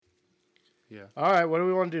Yeah. All right, what do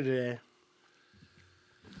we want to do today?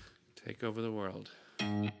 Take over the world.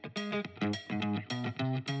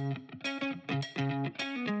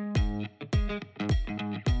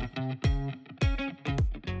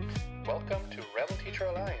 Welcome to Rebel Teacher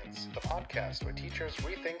Alliance, the podcast where teachers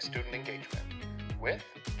rethink student engagement, with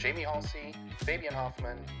Jamie Halsey, Fabian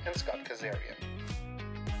Hoffman, and Scott Kazarian.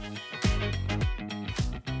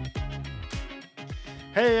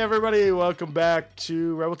 Hey everybody, welcome back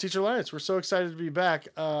to Rebel Teacher Alliance. We're so excited to be back.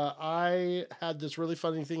 I had this really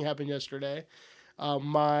funny thing happen yesterday.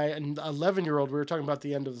 My 11-year-old, we were talking about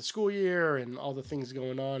the end of the school year and all the things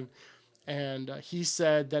going on. And he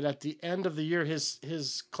said that at the end of the year,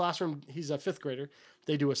 his classroom, he's a 5th grader,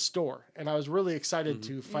 they do a store. And I was really excited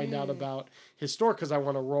to find out about his store because I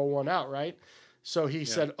want to roll one out, right? So he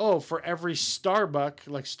said, for every Starbuck,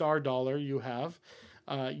 like star dollar you have,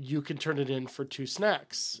 you can turn it in for 2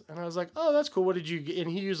 snacks. And I was like, oh, that's cool. What did you get?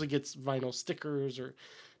 And he usually gets vinyl stickers or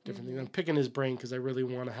different things. I'm picking his brain because I really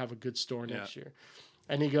want to have a good store next year.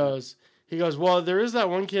 And he goes, well, there is that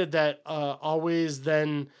one kid that always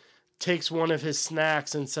then takes one of his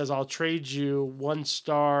snacks and says, I'll trade you 1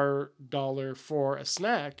 star dollar for a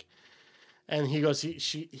snack. And he goes,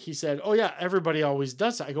 he said, oh yeah, everybody always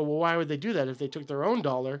does that. I go, well, why would they do that? If they took their own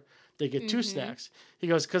dollar, they get 2 snacks. He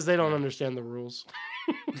goes, because they don't understand the rules.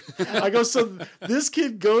 I go, so this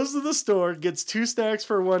kid goes to the store, gets 2 snacks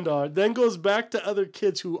for $1, then goes back to other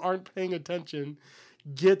kids who aren't paying attention,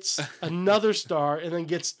 gets another star, and then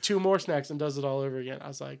gets 2 more snacks and does it all over again. I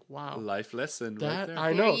was like, wow. Life lesson right there.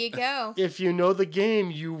 I know. There you go. If you know the game,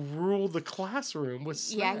 you rule the classroom with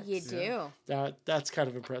snacks. Yeah, you do. That's kind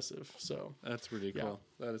of impressive. So that's really cool.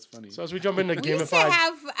 That is funny. So as we jump into We gamified, used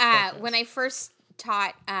to have, when I first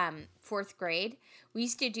taught 4th grade, we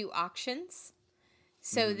used to do auctions.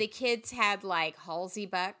 So the kids had like Halsey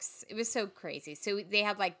bucks. It was so crazy. So they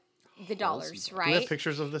had like the dollars, do we right? have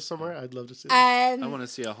pictures of this somewhere? I'd love to see that. I want to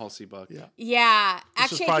see a Halsey buck. Yeah. This was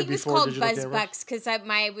Actually, I probably think it was before called digital Buzz cameras. Bucks because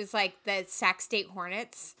my was like the Sac State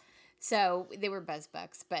Hornets. So they were Buzz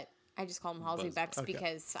Bucks, but I just called them Halsey Buzz Bucks okay.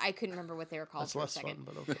 because I couldn't remember what they were called That's for a less second.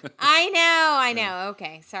 fun, but okay. I know.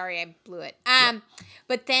 Okay, sorry, I blew it.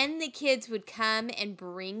 But then the kids would come and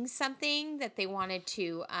bring something that they wanted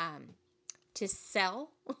to sell,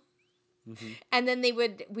 and then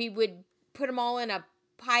we would put them all in a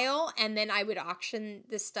pile, and then I would auction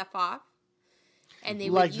this stuff off. And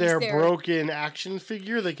they Like would their use broken action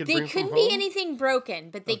figure they could They bring from couldn't be home? anything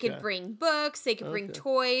broken, but they Okay. could bring books, they could bring Okay.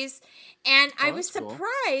 toys, and I was that's cool.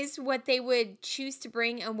 surprised what they would choose to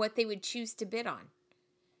bring and what they would choose to bid on.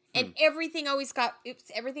 And everything always got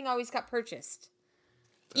purchased.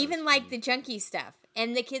 Even like the junky stuff.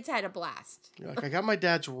 And the kids had a blast. You're like, I got my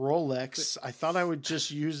dad's Rolex. I thought I would just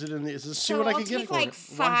use it in the... See So what I I'll could get take for like it.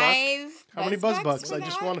 $5 How many Buzz bucks Bucks? for I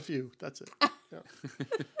just that? want a few. That's it. Yeah.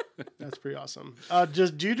 That's pretty awesome. Do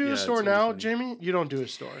you do a it's store really now, funny. Jamie? You don't do a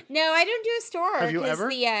store. No, I don't do a store. Have you 'cause ever?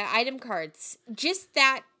 the item cards. Just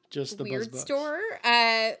that Just the weird Buzz Bucks. store.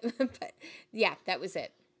 But yeah, that was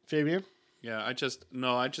it. Fabian? Yeah, I just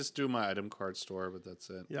do my item card store, but that's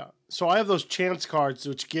it. Yeah. So I have those chance cards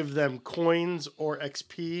which give them coins or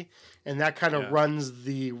XP, and that kind of runs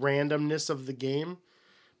the randomness of the game.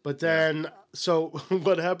 But then, so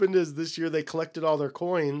what happened is this year they collected all their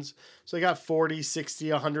coins. So they got 40,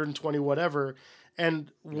 60, 120, whatever.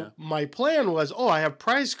 And my plan was, I have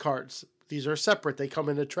prize cards. These are separate. They come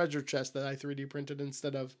in a treasure chest that I 3D printed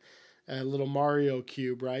instead of a little Mario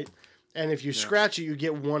cube, right? And if you scratch it, you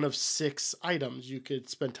get one of 6 items. You could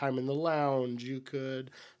spend time in the lounge. You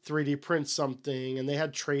could 3D print something. And they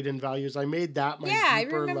had trade-in values. I made that my I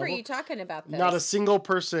deeper remember level. you talking about those. Not a single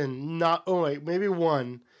person, maybe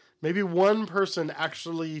one. Maybe one person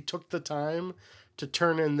actually took the time to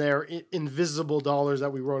turn in their invisible dollars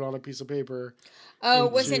that we wrote on a piece of paper. Oh,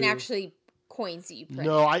 it wasn't actually coins that you printed.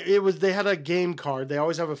 No, it was. They had a game card. They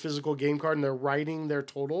always have a physical game card, and they're writing their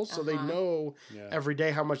totals, so they know every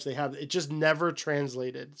day how much they have. It just never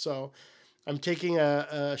translated. So I'm taking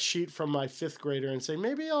a sheet from my 5th grader and saying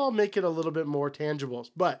maybe I'll make it a little bit more tangible.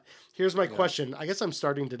 But here's my question. I guess I'm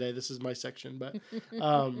starting today. This is my section, but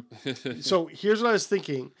so here's what I was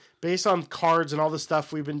thinking based on cards and all the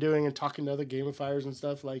stuff we've been doing and talking to other gamifiers and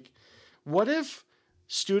stuff. Like, what if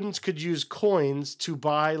students could use coins to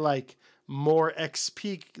buy like more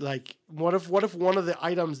XP? Like, what if one of the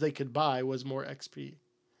items they could buy was more XP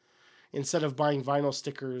instead of buying vinyl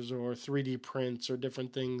stickers or 3D prints or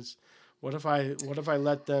different things? What if I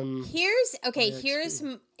let them? Here's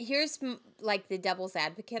like the devil's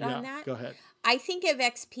advocate on that. Go ahead. I think of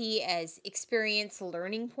XP as experience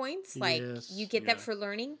learning points. Like you get that for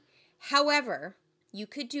learning. However, you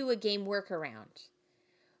could do a game workaround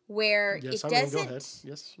where Yes, it go ahead. doesn't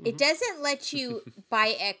Yes. it doesn't let you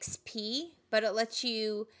buy XP, but it lets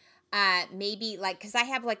you maybe like, because I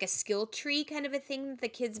have like a skill tree kind of a thing that the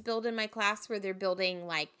kids build in my class where they're building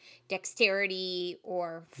like dexterity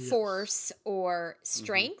or force or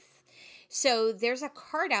strength. So there's a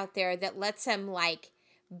card out there that lets them like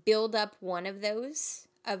build up one of those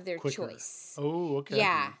of their choice. Oh, okay.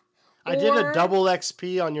 Yeah. I did a double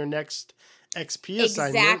XP on your next XP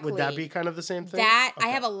assignment. Exactly. Would that be kind of the same thing? That I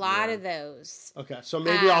have a lot of those. Okay, so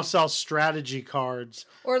maybe I'll sell strategy cards.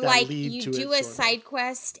 Or that like lead you to do it, a side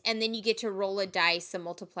quest and then you get to roll a dice and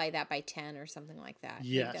multiply that by 10 or something like that.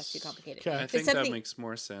 Yes. I think that's too complicated. Okay. I think that makes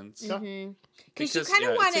more sense. Because you kind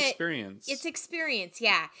of want it's experience. It's experience,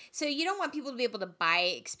 yeah. So you don't want people to be able to buy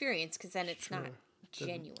experience because then it's not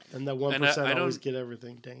genuine. And that 1% always get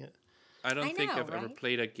everything. Dang it. I don't think I've ever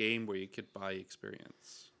played a game where you could buy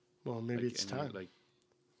experience. Well, maybe it's time.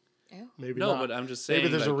 Maybe no, not. But I'm just saying.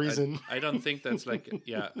 Maybe there's a reason. I don't think that's like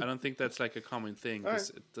I don't think that's like a common thing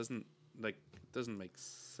because it doesn't make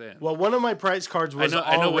sense. Well, one of my prize cards was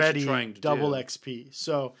already double do. XP.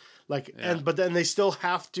 So but then they still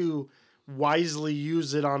have to wisely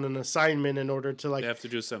use it on an assignment in order to they have to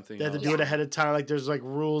do something. They have to do it ahead of time. Like there's like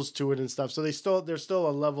rules to it and stuff. So there's still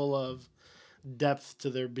a level of depth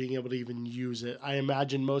to their being able to even use it. I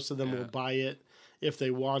imagine most of them will buy it if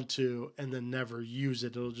they want to and then never use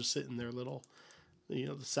it. It'll just sit in their little,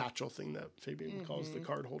 the satchel thing that Fabian calls the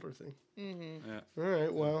card holder thing. Yeah. All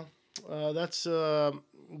right. Well, that's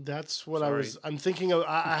what I'm thinking of.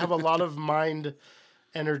 I have a lot of mind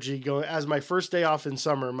energy going as my first day off in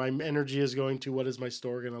summer. My energy is going to what is my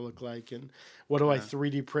store going to look like and what do I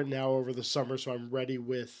 3D print now over the summer so I'm ready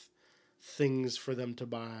with things for them to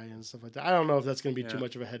buy and stuff like that. I don't know if that's going to be too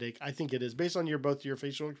much of a headache. I think it is based on both your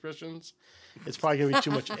facial expressions. It's probably going to be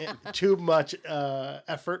too much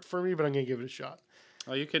effort for me, but I'm going to give it a shot.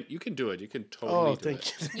 Oh, you can do it. You can totally do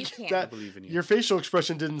it. You can. I believe in you. Your facial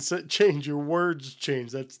expression didn't change. Your words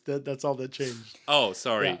changed. That's all that changed. Oh,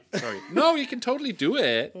 sorry. Sorry. No, you can totally do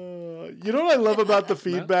it. You know what I love about the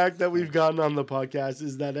feedback that we've gotten on the podcast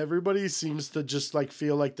is that everybody seems to just like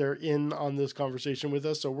feel like they're in on this conversation with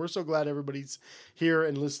us. So we're so glad everybody's here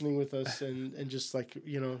and listening with us and just like,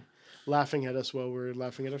 laughing at us while we're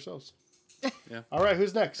laughing at ourselves. Yeah. All right.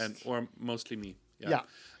 Who's next? Or mostly me. Yeah.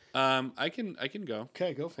 I can go.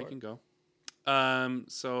 Okay, go for it. I can go.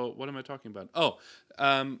 So what am I talking about? Oh,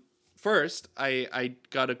 first I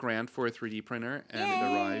got a grant for a 3D printer and it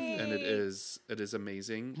arrived and it is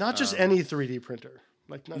amazing. Not just any 3D printer.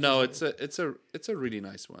 It's a really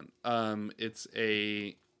nice one. It's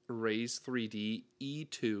a Raise 3D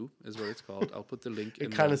E2 is what it's called. I'll put the link in.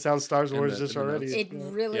 It kind of sounds Star Wars just already. It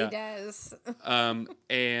really does.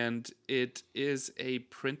 And it is a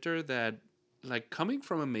printer that, like, coming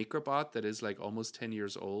from a MakerBot that is like almost 10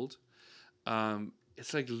 years old,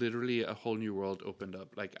 it's like literally a whole new world opened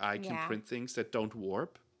up. Like I can print things that don't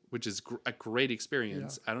warp, which is a great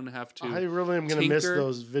experience. I don't have to. I really am going to miss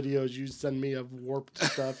those videos you send me of warped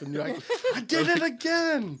stuff, and you're like, I did it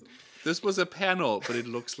again. This was a panel, but it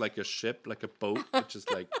looks like a ship, like a boat, which is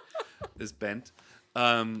like is bent.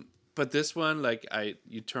 But this one, like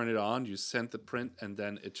you turn it on, you send the print, and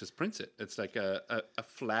then it just prints it. It's like a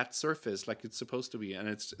flat surface, like it's supposed to be, and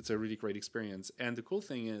it's a really great experience. And the cool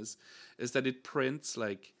thing is that it prints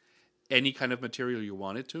like any kind of material you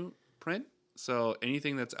want it to print. So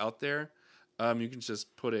anything that's out there, you can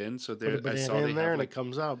just put in. So there, put a banana in there, and it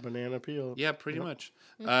comes out banana peel. Yeah, pretty much.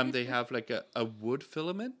 They have like a wood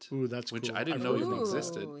filament. Ooh, that's which cool. I didn't know even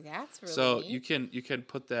existed. That's really so neat. you can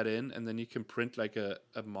put that in, and then you can print like a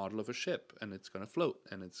model of a ship, and it's gonna float,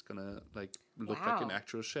 and it's gonna like look like an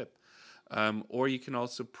actual ship. Or you can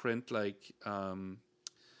also print like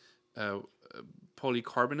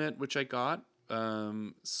polycarbonate, which I got.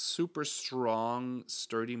 Super strong,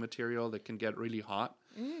 sturdy material that can get really hot.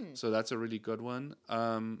 So that's a really good one.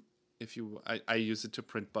 I use it to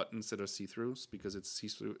print buttons that are see-throughs because it's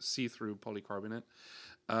see-through polycarbonate.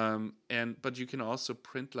 But you can also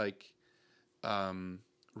print like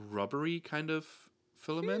rubbery kind of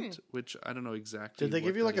filament, which I don't know exactly. Did they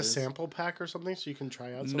give you like a sample pack or something so you can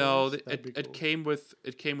try out? No, it came with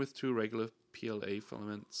 2 regular PLA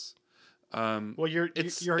filaments. Well,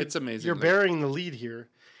 it's amazing. You're bearing the lead here.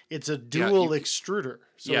 It's a dual extruder.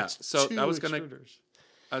 So it's so two I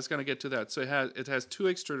was gonna get to that. So it has 2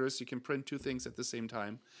 extruders. You can print 2 things at the same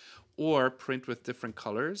time, or print with different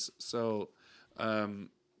colors. So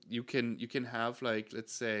you can have, like,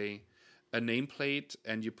 let's say a nameplate,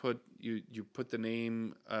 and you put the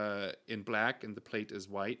name in black and the plate is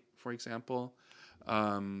white, for example.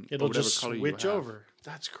 It'll just switch over.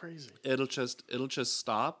 That's crazy. It'll just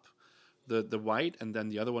stop the white, and then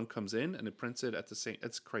the other one comes in, and it prints it at the same.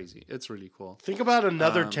 It's crazy. It's really cool. Think about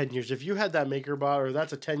another 10 years. If you had that MakerBot, or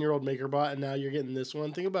that's a 10-year-old MakerBot, and now you're getting this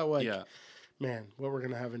one, think about what we're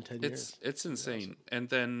going to have in 10 years. It's insane. Awesome. And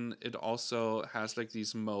then it also has like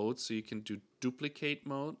these modes, so you can do duplicate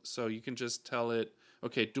mode. So you can just tell it,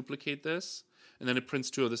 okay, duplicate this, and then it prints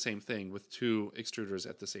two of the same thing with two extruders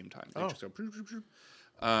at the same time. They just go,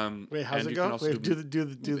 wait, how's it go? Wait, do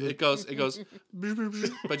the. It goes,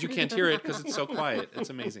 but you can't hear it because it's so quiet.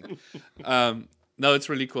 It's amazing. No, it's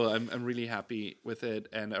really cool. I'm really happy with it,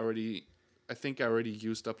 and I think I already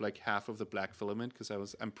used up like half of the black filament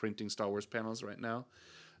because I'm printing Star Wars panels right now,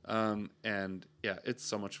 and yeah, it's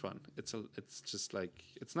so much fun. It's just like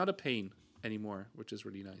it's not a pain anymore, which is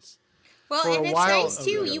really nice. Well, and it's nice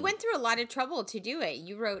too. You went through a lot of trouble to do it.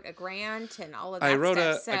 You wrote a grant and all of that. I wrote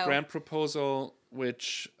a grant proposal,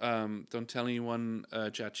 which don't tell anyone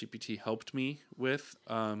ChatGPT helped me with.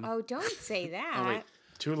 Oh, don't say that. Oh, wait.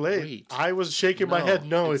 Too late. Wait. I was shaking my head.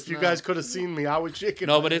 No, if you guys could have seen me, I was shaking.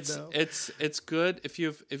 No, my but head it's good if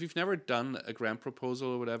you've never done a grant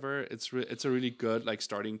proposal or whatever. It's a really good like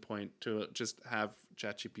starting point to just have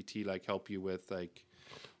ChatGPT like help you with like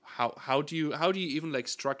how do you even like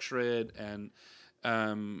structure it and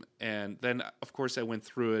then of course I went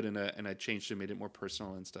through it and I changed it, made it more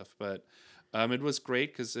personal and stuff. But it was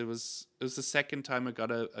great because it was the second time I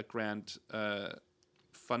got a grant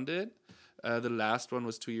funded. The last one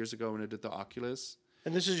was 2 years ago when I did the Oculus.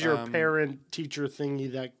 And this is your parent-teacher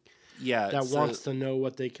thingy that wants to know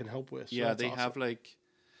what they can help with. So yeah, they have like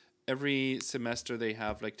every semester they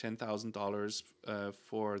have like $10,000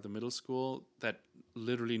 for the middle school that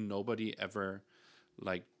literally nobody ever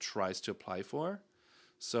like tries to apply for.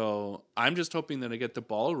 So I'm just hoping that I get the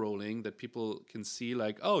ball rolling, that people can see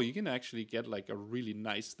like, oh, you can actually get like a really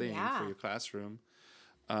nice thing for your classroom.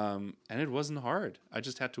 And it wasn't hard. I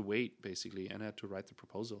just had to wait, basically, and I had to write the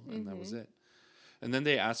proposal, and that was it. And then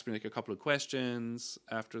they asked me like a couple of questions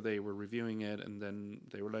after they were reviewing it, and then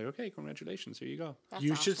they were like, okay, congratulations, here you go.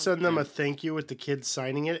 You should send them a thank you with the kids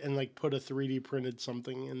signing it and like put a 3D printed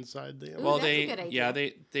something inside the Well,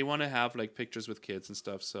 they want to have like pictures with kids and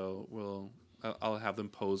stuff, so I'll have them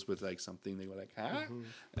pose with like something. They go like, huh?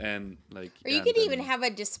 And like, or you could even have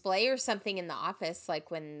a display or something in the office,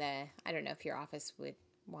 like when I don't know if your office would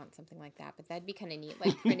want something like that, but that'd be kind of neat,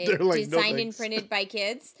 like printed, like, designed and printed by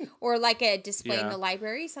kids, or like a display in the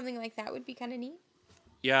library, something like that would be kind of neat.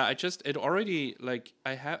 Yeah, I've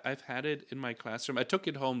had it in my classroom. I took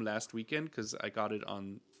it home last weekend because I got it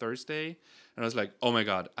on Thursday, and I was like, oh my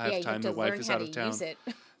god, I have time. My wife is out of town,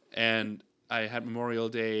 and I had Memorial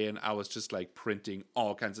Day, and I was just like printing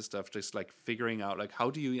all kinds of stuff, just like figuring out like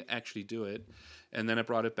how do you actually do it. And then I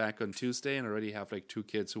brought it back on Tuesday, and I already have like 2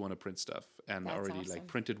 kids who want to print stuff, and I already like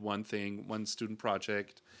printed one student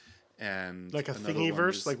project, and like a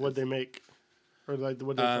Thingiverse. Like what they make, or like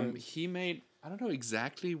what they he made. I don't know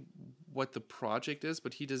exactly what the project is,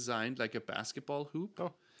 but he designed like a basketball hoop,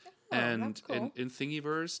 and cool. in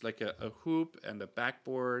Thingiverse like a hoop and a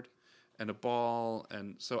backboard and a ball,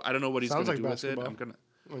 and so I don't know what he's going to do with it.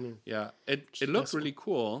 It looked really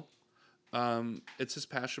cool. It's his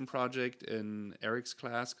passion project in Eric's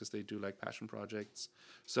class because they do like passion projects.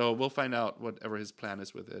 So we'll find out whatever his plan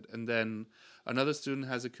is with it. And then another student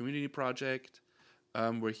has a community project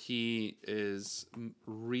where he is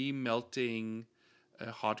remelting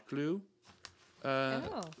hot glue.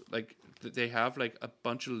 Like they have like a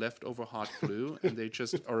bunch of leftover hot glue and they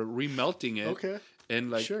just are remelting it in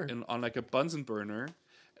like on like a Bunsen burner.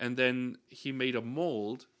 And then he made a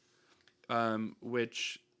mold,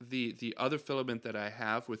 which the other filament that I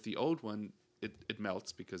have with the old one, it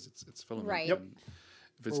melts because it's filament. Right. Yep.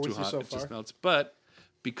 If it's too hot, it just melts. But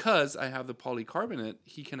because I have the polycarbonate,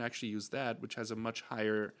 he can actually use that, which has a much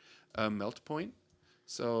higher melt point.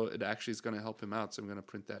 So it actually is going to help him out. So I'm going to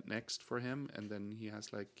print that next for him. And then he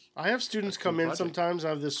has like... I have students come in sometimes. I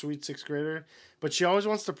have this sweet 6th grader. But she always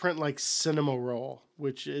wants to print like Cinema Roll,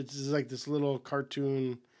 which is like this little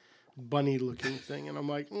cartoon bunny looking thing. And I'm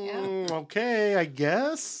like, okay, I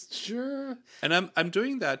guess. Sure. And I'm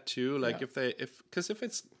doing that too. Like if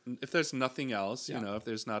there's nothing else, you know, if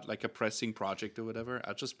there's not like a pressing project or whatever,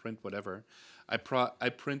 I'll just print whatever. I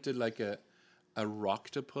printed like a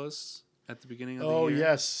Rocktopus at the beginning of the year. Oh,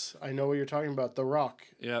 yes. I know what you're talking about. The rock.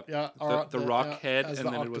 Yep. Yeah. The rock head, and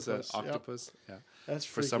then it was an octopus. Yep. Yeah. That's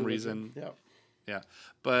for some reason. Yeah. Yeah.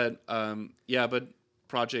 But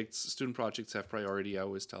student projects have priority. I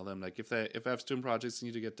always tell them, like, if I have student projects that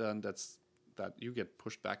need to get done, that you get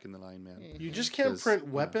pushed back in the line, man. You just can't print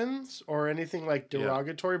weapons or anything like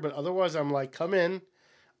derogatory, but otherwise I'm like, come in.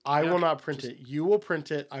 I Yeah, will not print it. You will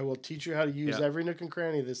print it. I will teach you how to use Yeah. every nook and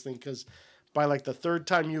cranny of this thing, because by like the third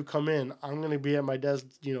time you come in, I'm going to be at my desk,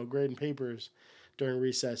 grading papers during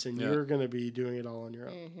recess, and you're going to be doing it all on your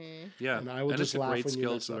own. Mm-hmm. Yeah, And I will just it's a laugh great when you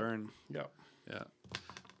skill mess to up. learn. Yeah. Yeah.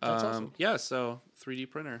 That's awesome. Yeah, so 3D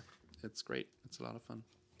printer. It's great. It's a lot of fun.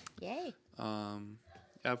 Yay. I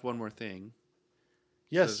have one more thing.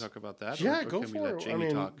 Yes. Should I talk about that? Yeah, or go can we for let it.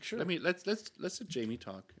 Jamie talk? Sure. Let's let Jamie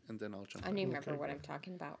talk, and then I'll jump I in. don't even remember what I'm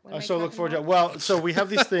talking about. What I am I so look talking forward to about? it. Well, so we have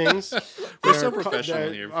these things. We're so They're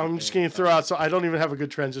professional here. I'm just going to throw out, so I don't even have a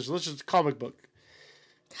good transition. Let's just comic book.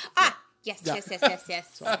 Yes.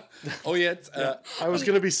 Oh yeah, it's, I was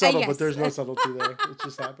going to be subtle, yes. but there's no subtlety there. It's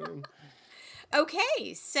just happening.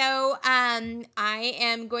 Okay, so I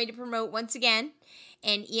am going to promote once again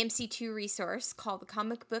an EMC2 resource called the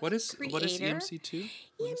Comic Book what is Creator. EMC2?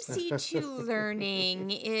 EMC2 Learning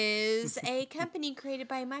is a company created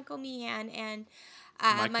by Michael Meehan and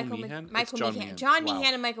Michael Meehan? It's Michael John Meehan. Meehan. John Wow.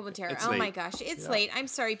 Meehan and Michael Matera. It's Oh my late. gosh, it's late. I'm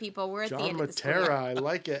sorry, people. We're at the John end of the school year. Matera, I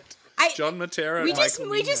like it. John Matera. We and just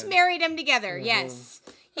Michael we just Meehan. married them together. Yes,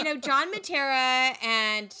 John Matera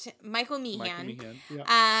and Michael Meehan. Michael Meehan.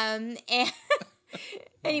 And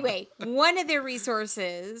anyway, one of their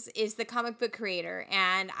resources is the Comic Book Creator,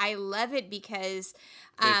 and I love it because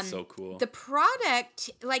It's so cool. the product,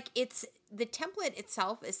 the template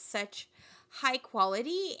itself is such high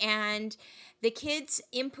quality, and the kids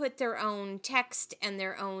input their own text and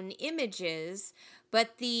their own images,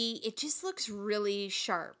 but it just looks really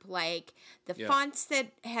sharp. Like the fonts that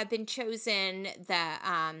have been chosen,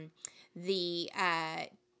 the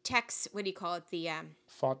text, what do you call it?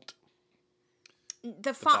 Font.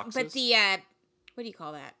 The font, but boxes? what do you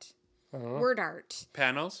call that? Uh-huh. Word art.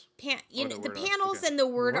 Panels? The the word art, panels okay. and the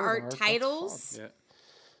word Word art art, that's titles. Yeah.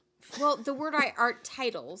 Well, the word art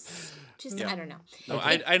titles. Just I don't know. No,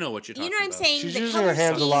 I know what you're talking You know what I'm about. saying? She's the using her color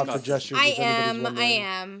hands a lot for schemes- gestures. I if anybody's am.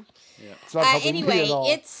 wondering. Yeah. It's not helping me Anyway, at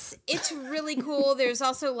all. it's really cool. There's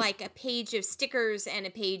also like a page of stickers and a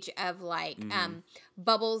page of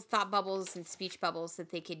bubbles, thought bubbles, and speech bubbles that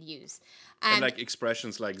they could use. And like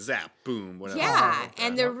expressions like zap, boom, whatever. Yeah, Like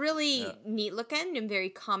and that. they're really neat looking and very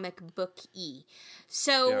comic book-y.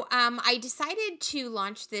 So I decided to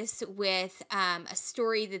launch this with a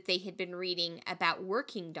story that they had been reading about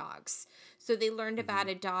working dogs. So they learned about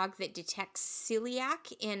a dog that detects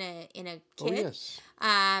celiac in a kid. Oh, yes.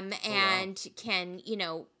 And can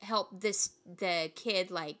help the kid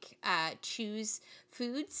choose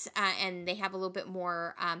foods, and they have a little bit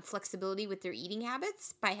more flexibility with their eating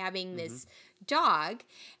habits by having this dog.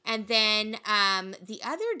 And then the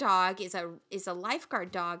other dog is a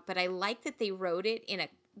lifeguard dog, but I like that they wrote it in a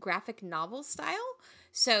graphic novel style.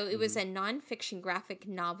 So it was a nonfiction graphic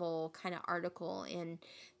novel kind of article in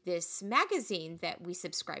this magazine that we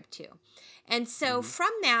subscribe to. And so from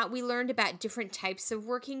that, we learned about different types of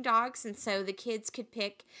working dogs. And so the kids could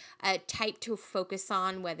pick a type to focus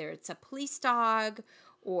on, whether it's a police dog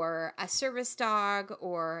or a service dog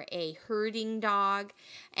or a herding dog.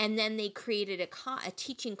 And then they created a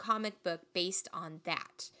teaching comic book based on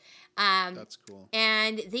that. That's cool.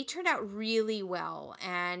 And they turned out really well.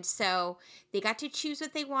 And so they got to choose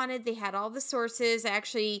what they wanted. They had all the sources.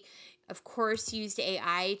 Actually, of course, used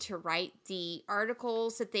AI to write the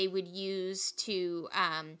articles that they would use to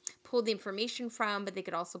pull the information from, but they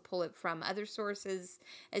could also pull it from other sources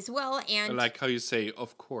as well. And I like how you say,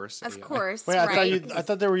 of course. of AI. course, Wait, right? I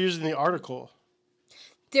thought they were using the article.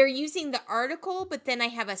 They're using the article, but then I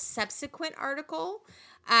have a subsequent article,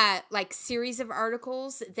 series of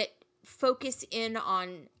articles that focus in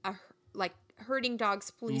on herding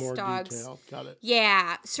dogs, police More dogs. detail. Got it.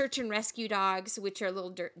 Yeah, search and rescue dogs, which are a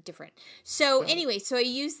little different. So anyway, so I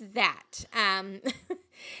used that.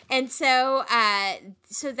 And so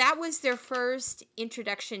that was their first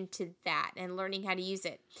introduction to that and learning how to use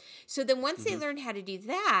it. So then once they learned how to do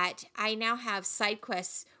that, I now have side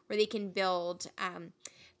quests where they can build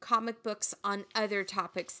comic books on other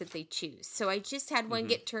topics that they choose. So I just had one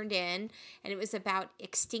get turned in, and it was about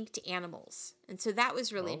extinct animals. And so that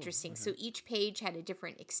was really interesting. So each page had a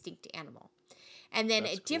different extinct animal. And then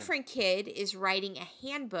That's cool. different kid is writing a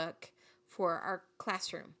handbook for our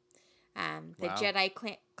classroom. The Wow.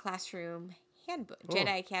 Jedi Classroom Handbook, Oh.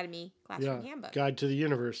 Jedi Academy Classroom Handbook. Guide to the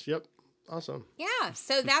Universe. Yep. Awesome. Yeah,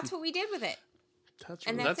 so that's what we did with it. That's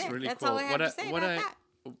And really that's it. really That's cool. all I have to say about that.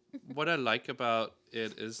 What I like about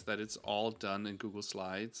it is that it's all done in Google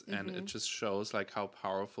Slides, and it just shows like how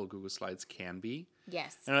powerful Google Slides can be.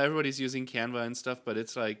 Yes. I know everybody's using Canva and stuff, but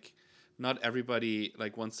it's like not everybody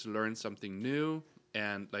like wants to learn something new,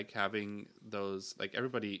 and like having those like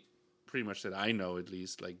everybody pretty much that I know at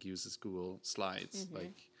least like uses Google Slides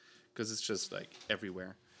like because it's just like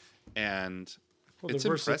everywhere. And Well, it's the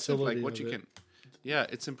impressive, like versatility what of you it. can. Yeah,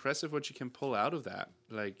 it's impressive what you can pull out of that.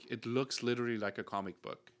 Like it looks literally like a comic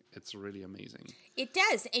book. It's really amazing. It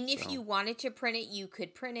does. And if So- you wanted to print it, you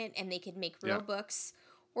could print it and they could make real Yeah. books,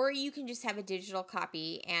 or you can just have a digital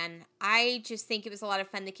copy. And I just think it was a lot of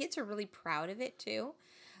fun. The kids are really proud of it too.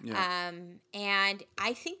 Yeah. And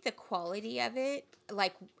I think the quality of it,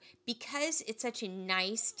 like, because it's such a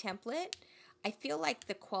nice template, I feel like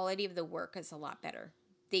the quality of the work is a lot better.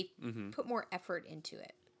 They put more effort into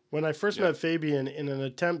it. When I first met Fabian, in an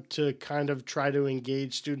attempt to kind of try to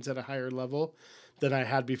engage students at a higher level than I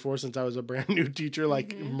had before, since I was a brand new teacher,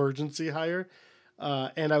 like emergency hire,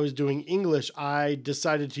 and I was doing English, I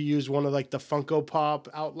decided to use one of like the Funko Pop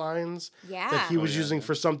outlines that he was using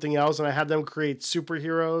for something else, and I had them create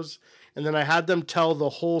superheroes, and then I had them tell the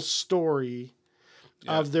whole story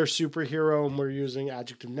of their superhero, and we're using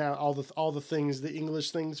adjective now, all the things, the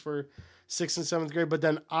English things for 6th and 7th grade. But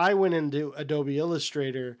then I went into Adobe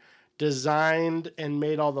Illustrator, designed and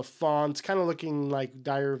made all the fonts, kind of looking like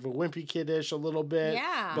Diary of a Wimpy Kid-ish a little bit,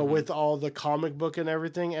 but with all the comic book and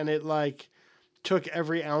everything, and it like took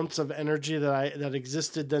every ounce of energy that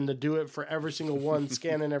existed then to do it for every single one,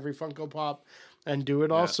 scan in every Funko Pop and do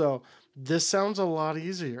it all. So this sounds a lot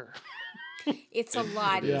easier. It's a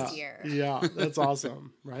lot easier. Yeah, that's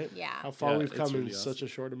awesome, right? Yeah. How far we've come really in such a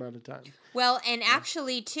short amount of time. Well, and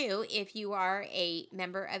actually, too, if you are a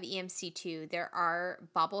member of EMC2, there are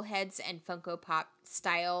bobbleheads and Funko Pop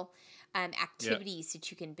style activities that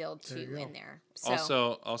you can build too in there.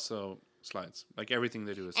 So, Also slides. Like everything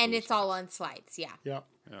they do is. and cool it's slides. all on slides. Yeah. Yeah.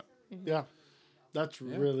 Yeah. Yeah. That's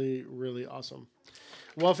really, really awesome.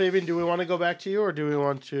 Well, Fabian, do we want to go back to you, or do we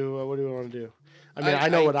want to, what do we want to do? I mean, I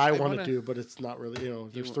know what I want to do, but it's not really,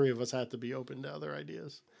 there's three of us have to be open to other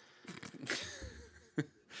ideas.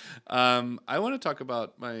 I want to talk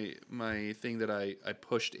about my thing that I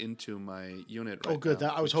pushed into my unit right Oh, good. now,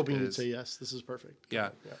 I was which hoping you'd is- say yes. This is perfect. Yeah.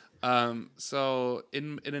 So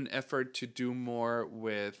in an effort to do more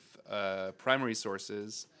with primary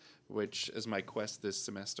sources, which is my quest this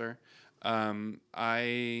semester,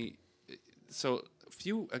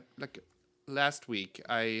 last week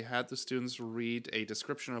I had the students read a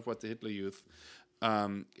description of what the Hitler Youth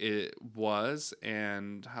it was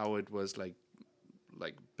and how it was like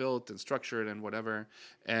built and structured and whatever.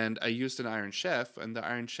 And I used an Iron Chef, and the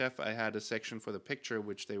Iron Chef, I had a section for the picture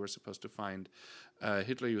which they were supposed to find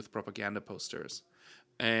Hitler Youth propaganda posters.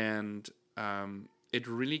 And it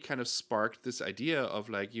really kind of sparked this idea of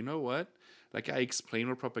like, you know what? Like I explain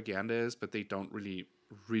what propaganda is, but they don't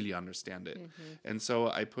really understand it. And so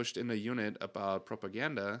I pushed in a unit about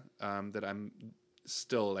propaganda that I'm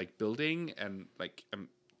still like building, and like I'm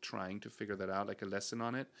trying to figure that out, like a lesson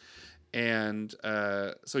on it. And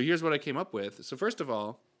so here's what I came up with. So first of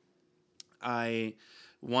all, I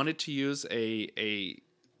wanted to use a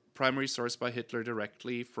primary source by Hitler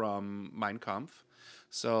directly from Mein Kampf.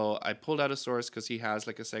 So I pulled out a source because he has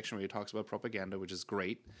like a section where he talks about propaganda, which is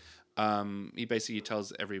great. He basically tells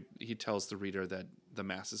the reader that the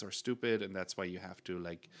masses are stupid, and that's why you have to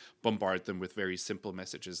like bombard them with very simple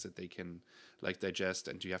messages that they can like digest,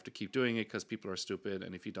 and you have to keep doing it because people are stupid,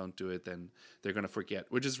 and if you don't do it, then they're gonna forget.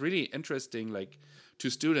 Which is really interesting, like to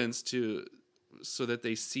students so that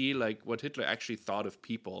they see like what Hitler actually thought of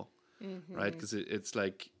people, right? Because it's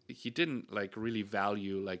like he didn't like really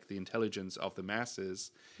value like the intelligence of the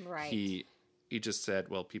masses. Right. He just said,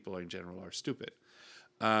 well, people in general are stupid.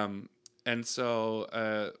 And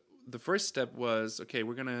so the first step was, okay,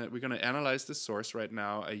 we're gonna analyze this source right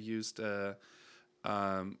now. I used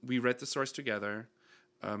we read the source together.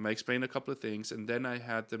 I explained a couple of things, and then I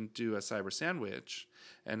had them do a cyber sandwich,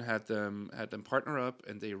 and had them partner up,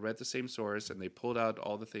 and they read the same source, and they pulled out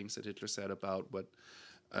all the things that Hitler said about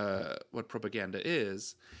what propaganda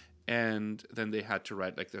is, and then they had to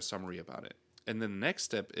write like their summary about it. And then the next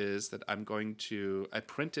step is that I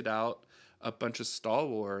printed out a bunch of Star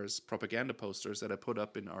Wars propaganda posters that I put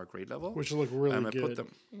up in our grade level. Which look really I good. put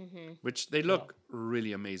them, which they look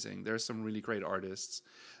really amazing. There's some really great artists.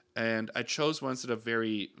 And I chose ones that are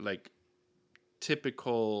very like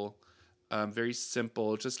typical, very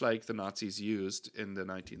simple, just like the Nazis used in the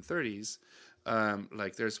 1930s.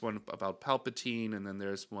 Like there's one about Palpatine, and then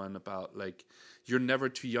there's one about like you're never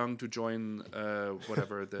too young to join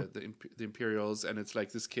whatever the Imperials, and it's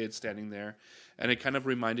like this kid standing there, and it kind of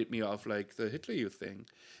reminded me of like the Hitler Youth thing.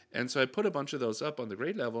 And so I put a bunch of those up on the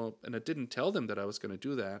grade level, and I didn't tell them that I was going to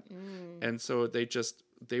do that. And so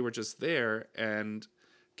they were just there, and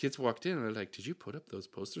kids walked in and they're like, "Did you put up those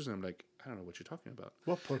posters?" And I'm like, "I don't know what you're talking about."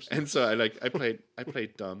 What posters? And so I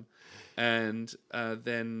played dumb, and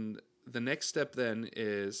then the next step then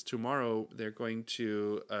is tomorrow they're going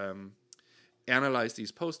to analyze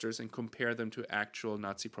these posters and compare them to actual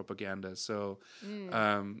Nazi propaganda. So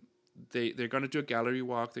they're going to do a gallery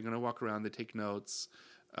walk. They're going to walk around. They take notes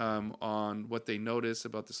on what they notice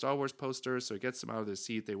about the Star Wars posters. So it gets them out of their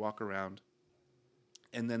seat. They walk around.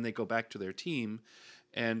 And then they go back to their team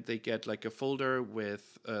and they get like a folder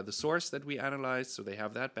with the source that we analyzed. So they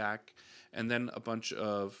have that back. And then a bunch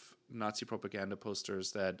of Nazi propaganda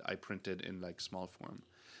posters that I printed in like small form.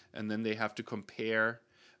 And then they have to compare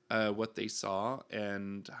what they saw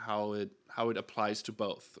and how it applies to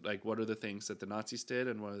both. Like, what are the things that the Nazis did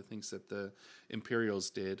and what are the things that the Imperials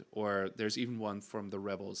did? Or there's even one from the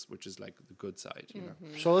rebels, which is like the good side, you know.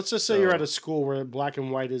 So let's just say you're at a school where black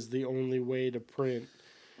and white is the only way to print.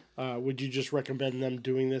 Would you just recommend them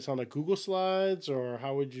doing this on a Google Slides, or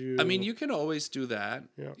how would you? I mean, you can always do that.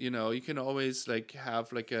 Yeah. You know, you can always like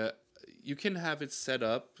have like you can have it set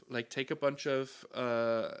up, like take a bunch of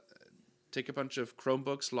Chromebooks,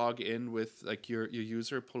 log in with like your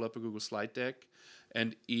user, pull up a Google slide deck,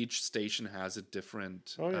 and each station has a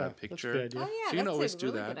different picture. That's a good idea. Oh yeah, So you can that's always a do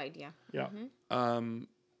really that. good idea. Yeah.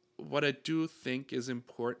 What I do think is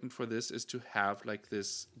important for this is to have like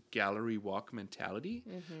this gallery walk mentality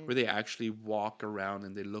where they actually walk around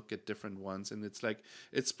and they look at different ones, and it's like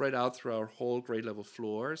it's spread out through our whole grade level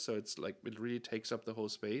floor, so it's like it really takes up the whole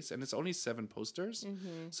space, and it's only 7 posters,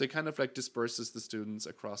 so it kind of like disperses the students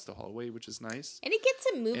across the hallway, which is nice, And it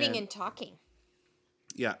gets them moving and talking.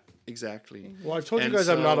 Yeah, exactly. Well, I've told you guys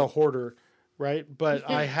I'm not a hoarder, right? But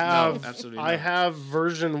I have absolutely I not. have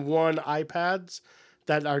version 1 iPads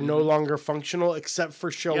that are no longer functional except for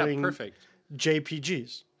showing perfect.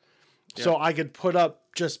 JPGs. Yeah. So I could put up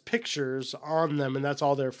just pictures on them, and that's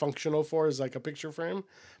all they're functional for is like a picture frame.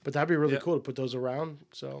 But that'd be really cool to put those around.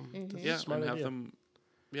 So that's a smart and have idea. them,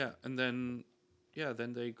 and then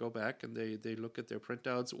they go back and they look at their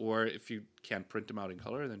printouts, or if you can't print them out in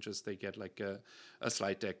color, then just they get like a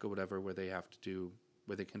slide deck or whatever where they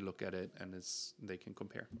can look at it and they can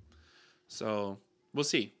compare. So we'll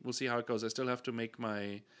see how it goes. I still have to make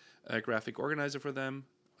my graphic organizer for them.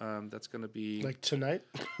 That's going to be Like tonight?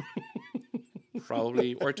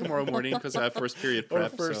 probably, or tomorrow morning, because I have first period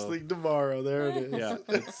prep. Or first thing tomorrow. There it is. Yeah,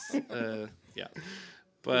 it's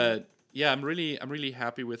but yeah, I'm really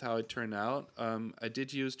happy with how it turned out. I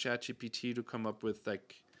did use ChatGPT to come up with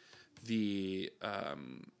like the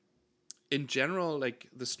in general, like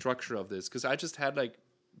the structure of this, because I just had like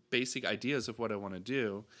basic ideas of what I want to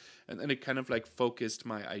do, and then it kind of like focused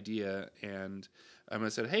my idea, and I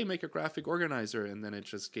said, hey, make a graphic organizer, and then it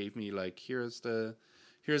just gave me like here's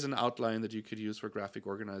an outline that you could use for graphic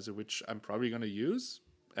organizer, which I'm probably going to use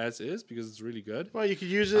as is because it's really good. Well, you could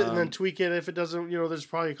use it and then tweak it if it doesn't. There's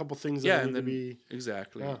probably a couple things that need to be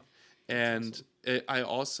exactly. Yeah. And I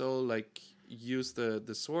also like use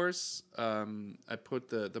the source. I put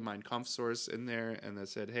the Mein Kampf source in there, and I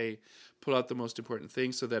said, hey, pull out the most important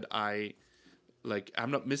things so that I'm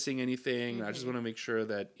not missing anything. I just want to make sure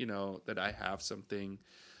that that I have something.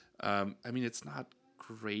 I mean, it's not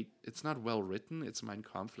great. It's not well written. It's Mein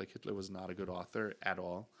Kampf. Like, Hitler was not a good author at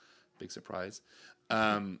all. Big surprise.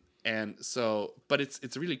 And so, but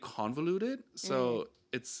it's really convoluted. So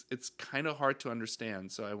it's kind of hard to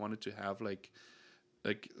understand. So I wanted to have like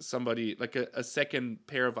somebody, like a second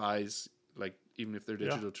pair of eyes, like even if they're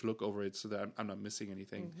digital, to look over it so that I'm not missing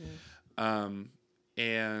anything.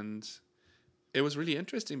 And it was really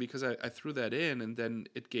interesting because I threw that in, and then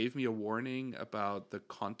it gave me a warning about the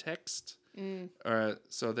context.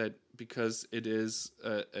 So that because it is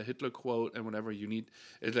a Hitler quote, and whenever you need,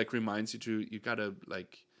 it like reminds you gotta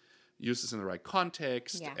like use this in the right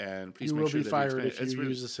context, and please make sure you will be that fired if you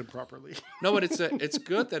use this improperly. No, but it's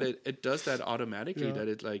good that it does that automatically. That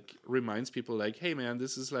it like reminds people like, hey man,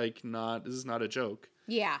 this is not a joke.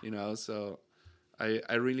 Yeah. So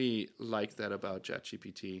I really like that about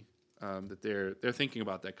ChatGPT, that they're thinking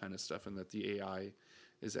about that kind of stuff, and that the AI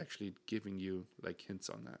is actually giving you like hints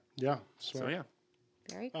on that. Yeah. Smart. So yeah.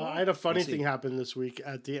 Very cool. I had a funny thing happen this week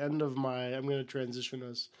at the end of I'm going to transition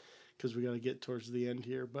us because we got to get towards the end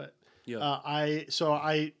here, but I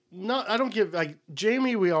don't give, like,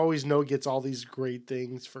 Jamie, we always know gets all these great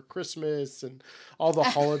things for Christmas and all the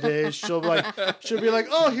holidays. She'll be like,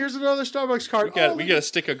 oh, here's another Starbucks card. We get a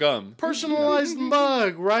stick of gum. Personalized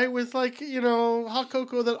mug, right? With like, hot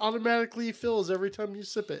cocoa that automatically fills every time you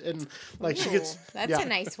sip it. And like she gets, that's a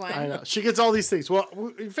nice one. I know. She gets all these things. Well,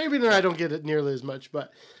 Fabian and I don't get it nearly as much,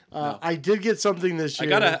 but no. I did get something this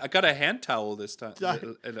year. I got a hand towel this time,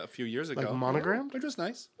 a few years ago. Like monogrammed? Which was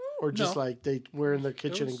nice. Or just No. like they were in their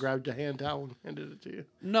kitchen was- and grabbed a hand towel and handed it to you?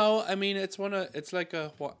 No, I mean it's like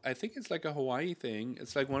I think it's like a Hawaii thing.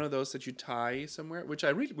 It's like one of those that you tie somewhere, which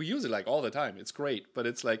we use it like all the time. It's great, but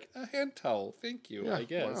it's like a hand towel. Thank you, Yeah, I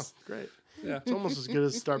guess. Wow, great. Yeah. It's almost as good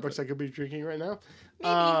as Starbucks I could be drinking right now.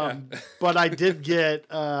 Yeah. But I did get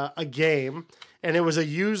a game, and it was a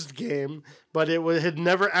used game, but had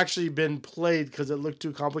never actually been played because it looked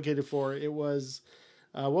too complicated for it. It was,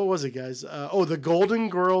 what was it, guys? The Golden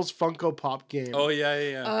Girls Funko Pop game. Oh yeah.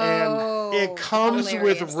 And it comes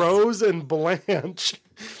with hilarious. Rose and Blanche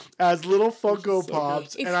as little Funko So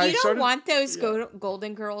Pops. If and you don't want those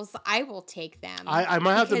Golden Girls, I will take them. I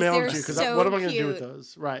might have to mail them to you because because they're what am I so going to do with cute.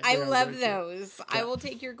 those? Right. I they are love very cute. those. I will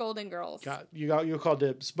take your Golden Girls. You'll call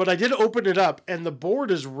dibs. But I did open it up, and the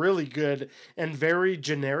board is really good and very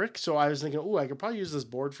generic. So I was thinking, I could probably use this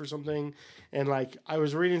board for something. And like I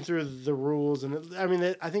was reading through the rules, and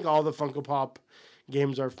I think all the Funko Pop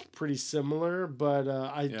games are pretty similar. But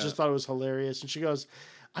I just thought it was hilarious. And she goes,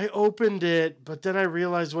 I opened it, but then I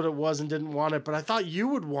realized what it was and didn't want it. But I thought you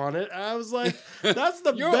would want it. And I was like, that's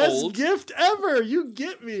the You're best old. gift ever. You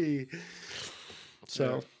get me.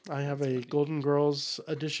 So I have a Golden Girls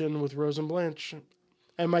edition with Rose and Blanche.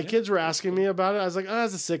 And my kids were asking me about it. I was like,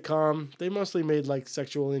 it's a sitcom. They mostly made like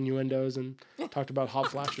sexual innuendos and talked about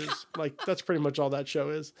hot flashes. Like that's pretty much all that show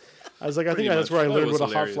is. I was like, I think Pretty that's much. where I That learned was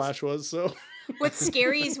what a hot hilarious. flash was. So What's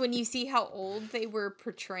scary is when you see how old they were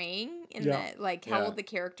portraying and Yeah. how Yeah. old the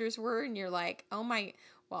characters were, and you're like, oh my.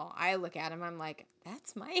 Well, I look at them, I'm like,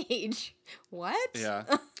 that's my age. What? Yeah.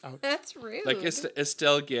 That's rude. Like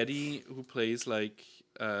Estelle Getty, who plays like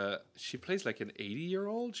she plays like an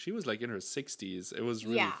 80-year-old. She was like in her 60s. It was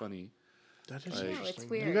really Yeah. funny. that is Like- interesting. it's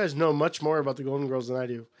weird. You guys know much more about the Golden Girls than I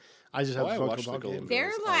do. I just have I Funko watched the Pop Golden games. They're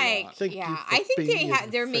Girls a like, lot. Thank you yeah, for I think being a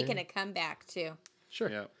they're fan. making a comeback too. Sure.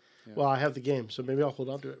 Yeah. Well, I have the game, so maybe I'll hold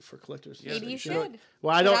on to it for collectors. Maybe you know should. what?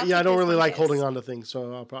 Well, I But don't. I'll Yeah, I keep don't your really like Funkos. holding on to things,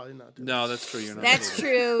 so I'll probably not do. No, that's true. You're not. That's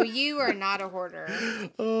true. You are not a hoarder.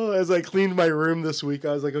 Oh, as I cleaned my room this week,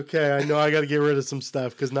 I was like, okay, I know I got to get rid of some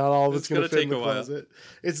stuff because not all of it's It's going to gonna fit in take the a while. closet.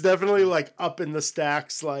 It's definitely like up in the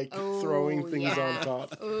stacks, like throwing Oh, things yeah. on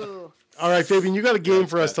top. Ooh. All right, Fabian, you got a game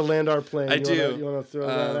for us to land our plane. I You do. You want to throw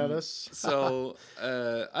that at us? So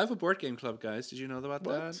I have a board game club, guys. Did you know about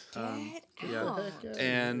that? Get yeah. out.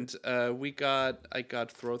 And I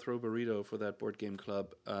got Throw Burrito for that board game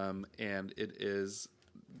club, and it is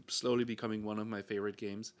slowly becoming one of my favorite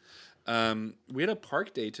games. We had a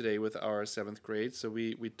park day today with our 7th grade, so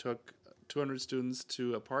we took 200 students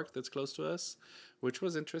to a park that's close to us, which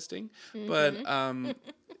was interesting. But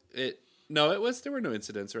there were no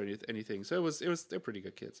incidents or anything, so it was they're pretty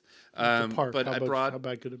good kids. The park. But How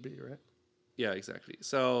bad could it be, right? yeah, exactly.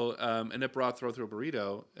 So, and I brought Throw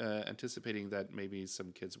Burrito, anticipating that maybe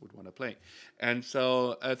some kids would want to play. And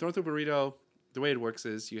so, Throw Burrito, the way it works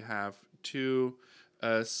is you have 2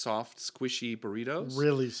 soft, squishy burritos.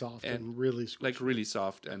 Really soft and really squishy. Like really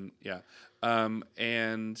soft, and yeah.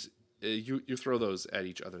 And you throw those at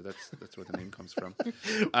each other. That's where the name comes from.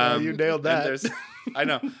 You nailed that. I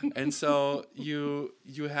know. And so you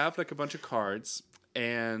have like a bunch of cards,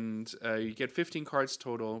 and you get 15 cards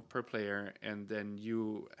total per player, and then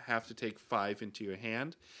you have to take 5 into your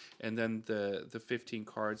hand, and then the 15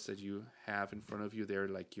 cards that you have in front of you, they're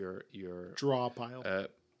like your Draw pile.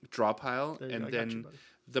 draw pile, There you and go. I got then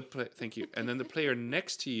you, buddy. thank you, and then the player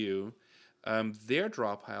next to you, their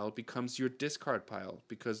draw pile becomes your discard pile,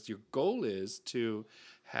 because your goal is to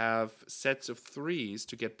have sets of 3s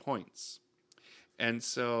to get points. And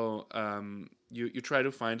so you try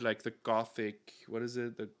to find like the Gothic,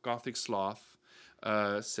 the Gothic Sloth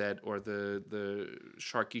set, or the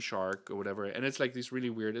Sharky Shark or whatever. And it's like these really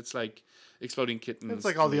weird, it's like Exploding Kittens. It's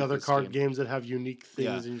like all the other this card game. games that have unique things,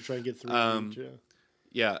 Yeah. and you try and get through each. Yeah.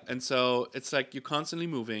 Yeah, and so it's like you're constantly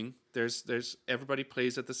moving. There's everybody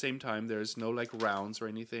plays at the same time. There's no like rounds or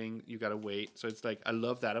anything. You gotta wait. So it's like I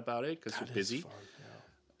love that about it because you're That is busy. fun,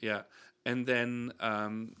 Yeah, and then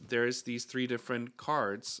there's these 3 different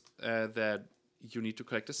cards that you need to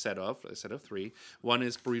collect a set of 3. One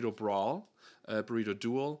is Burrito Brawl, Burrito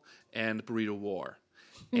Duel, and Burrito War.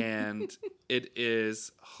 And it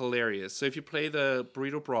is hilarious. So if you play the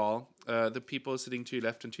Burrito Brawl, the people sitting to your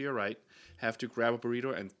left and to your right have to grab a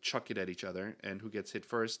burrito and chuck it at each other, and who gets hit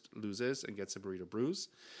first loses and gets a burrito bruise.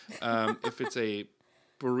 If it's a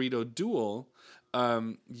Burrito Duel,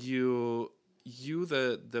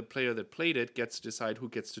 the player that played it gets to decide who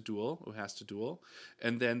has to duel,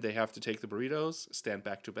 and then they have to take the burritos, stand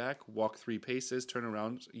back to back, walk 3 paces, turn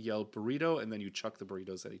around, yell burrito, and then you chuck the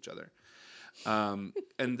burritos at each other. And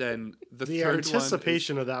then the The third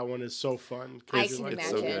anticipation of that one is so fun. 'Cause I you're can like, it's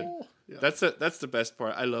so good. imagine. Yeah. That's the best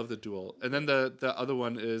part. I love the duel. And then the other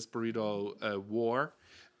one is Burrito War.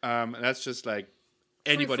 And that's just like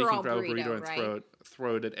anybody can Free-for-all grab a burrito, burrito and right?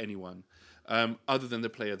 throw it at anyone, other than the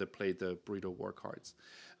player that played the Burrito War cards.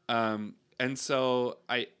 And so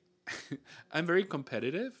I'm very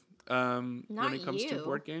competitive when it comes to you.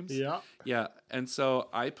 board games. Yeah. Yeah, and so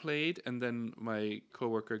I played, and then my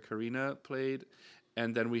coworker Karina played,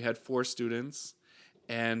 and then we had 4 students,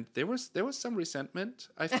 and there was some resentment,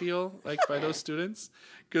 I feel like, by those students,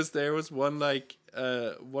 because there was one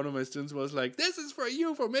of my students was like, "This is for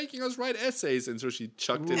you for making us write essays," and so she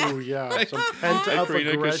chucked it. Ooh, yeah. Some pent at up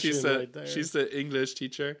Karina, 'cause aggression right there. she's the English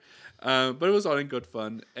teacher, but it was all in good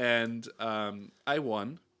fun, and I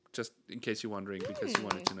won, just in case you're wondering, because you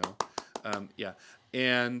wanted to know.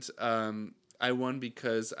 And I won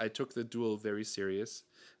because I took the duel very serious,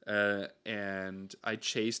 and I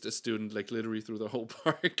chased a student like literally through the whole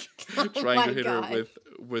park, trying to hit her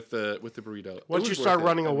with the burrito. Once you start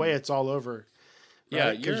running away, it's all over. Yeah,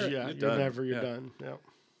 Right? 'Cause you're you're done. done. Yeah.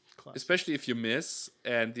 Classic. Especially if you miss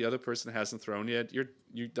and the other person hasn't thrown yet, you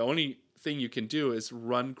the only thing you can do is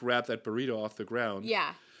run, grab that burrito off the ground.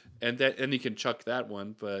 Yeah. And you can chuck that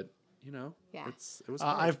one, but Yeah. it was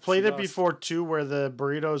hard. I've played She it lost. before too, where the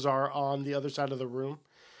burritos are on the other side of the room,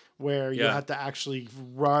 where you Yeah. have to actually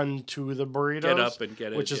run to the burritos, Get up and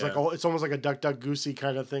get it, which is yeah. it's almost like a duck goosey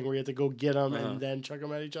kind of thing, where you have to go get them and then chuck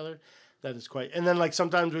them at each other. That is quite. And then like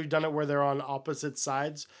sometimes we've done it where they're on opposite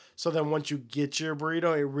sides, so then once you get your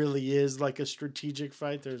burrito, it really is like a strategic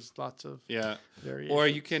fight. There's lots of variations. Or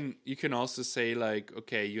you can also say like,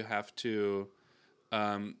 okay, you have to,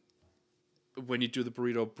 when you do the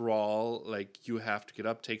burrito brawl, like you have to get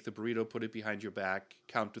up, take the burrito, put it behind your back,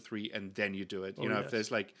 count to 3, and then you do it. You know, yes. if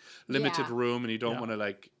there's like limited Yeah. room and you don't want to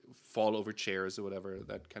like fall over chairs or whatever,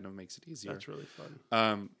 that kind of makes it easier. That's really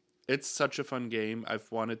fun. It's such a fun game. I've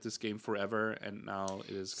wanted this game forever, and now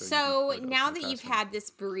it is going So to be now that you've had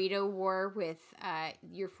this burrito war with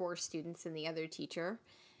your 4 students and the other teacher,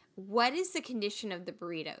 what is the condition of the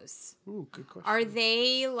burritos? Ooh, good question. Are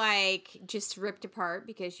they like just ripped apart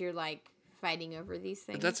because you're like fighting over these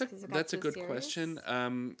things? That's 'Cause it got a so good serious? question.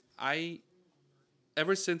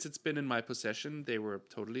 Ever since it's been in my possession, they were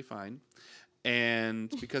totally fine, and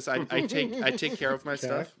because I take care of my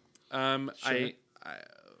stuff.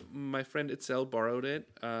 My friend Itzel borrowed it.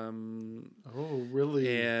 Oh,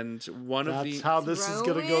 really? And one of the That's how this is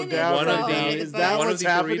going to go Throw in down. one of right now. the Is that one of what's the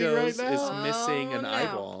happening burritos right now? is missing an no.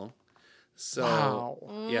 eyeball. So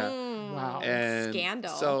Wow. yeah, Wow. and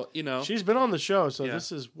Scandal. so She's been on the show, so Yeah.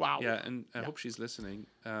 this is wow. yeah, and I hope she's listening.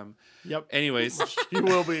 Yep. Anyways, She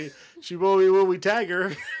will be. She will be when we tag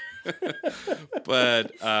her.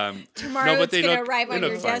 but Tomorrow but it's they gonna look- arrive they on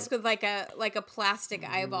look your fine. desk with like a plastic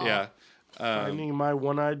eyeball. yeah. Finding my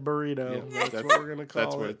one-eyed burrito. That's what we're gonna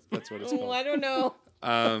call it. That's what it's Oh, called. I don't know.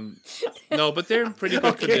 No, but they're in pretty good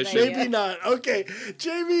Okay, condition. maybe not. Okay,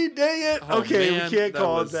 Jamie, dang it. Oh, Okay, man, we can't that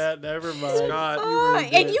call was- it that. Never mind. Scott, Oh,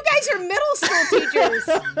 ruined and it. you guys are middle school teachers.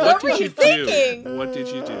 What were you thinking? do? What did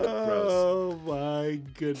you do? Gross. Oh my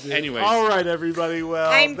goodness. Anyways. All right, everybody. Well,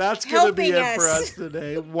 I'm that's gonna be helping it for us. us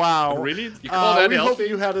today. Wow. Really? You call that we hope healthy?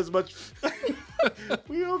 you had as much.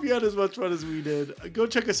 We hope you had as much fun as we did. Go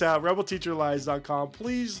check us out, rebelteacherlies.com.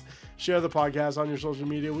 Please share the podcast on your social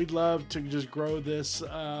media. We'd love to just grow this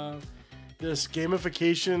this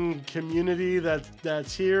gamification community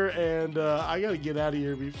that's here. And I got to get out of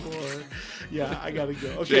here before. Yeah, I got to go.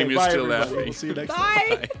 Okay, Jamie's bye, still everybody. laughing. We'll see you next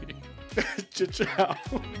Bye. time. Ciao.